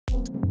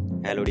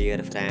Hello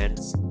dear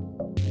friends,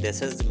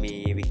 this is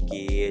me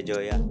Vicky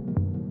Joya.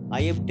 I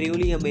am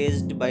truly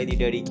amazed by the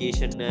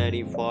dedication and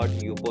effort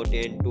you put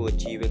into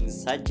achieving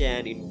such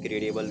an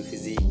incredible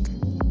physique.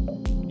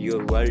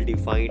 Your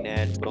well-defined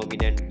and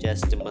prominent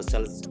chest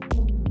muscles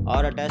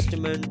are a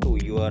testament to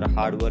your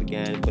hard work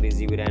and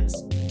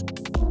perseverance.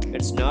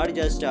 It's not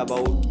just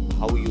about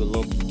how you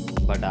look,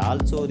 but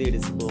also the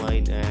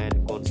discipline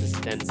and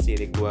consistency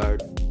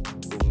required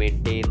to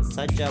maintain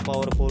such a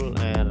powerful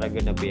and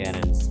rugged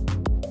appearance.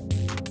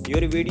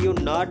 Your video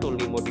not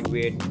only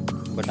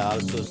motivates but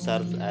also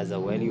serves as a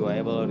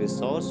valuable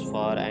resource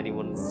for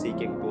anyone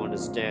seeking to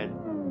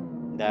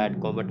understand that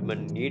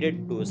commitment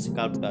needed to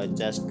sculpt a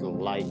chest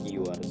like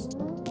yours.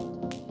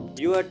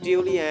 You are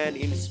truly an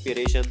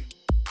inspiration.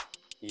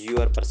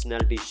 Your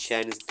personality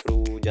shines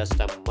through just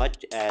as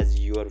much as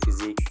your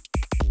physique,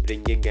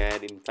 bringing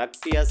an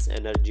infectious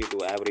energy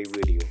to every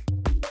video.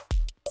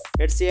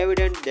 It's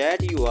evident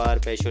that you are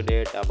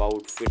passionate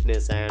about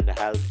fitness and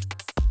health,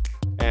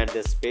 and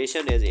this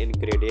passion is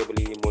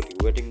incredibly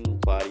motivating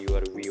for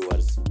your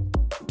viewers.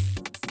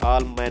 All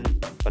men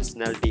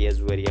personality is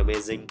very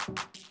amazing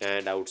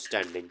and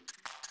outstanding.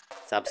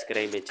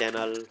 Subscribe my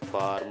channel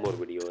for more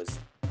videos.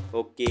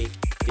 Okay,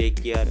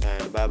 take care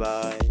and bye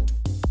bye.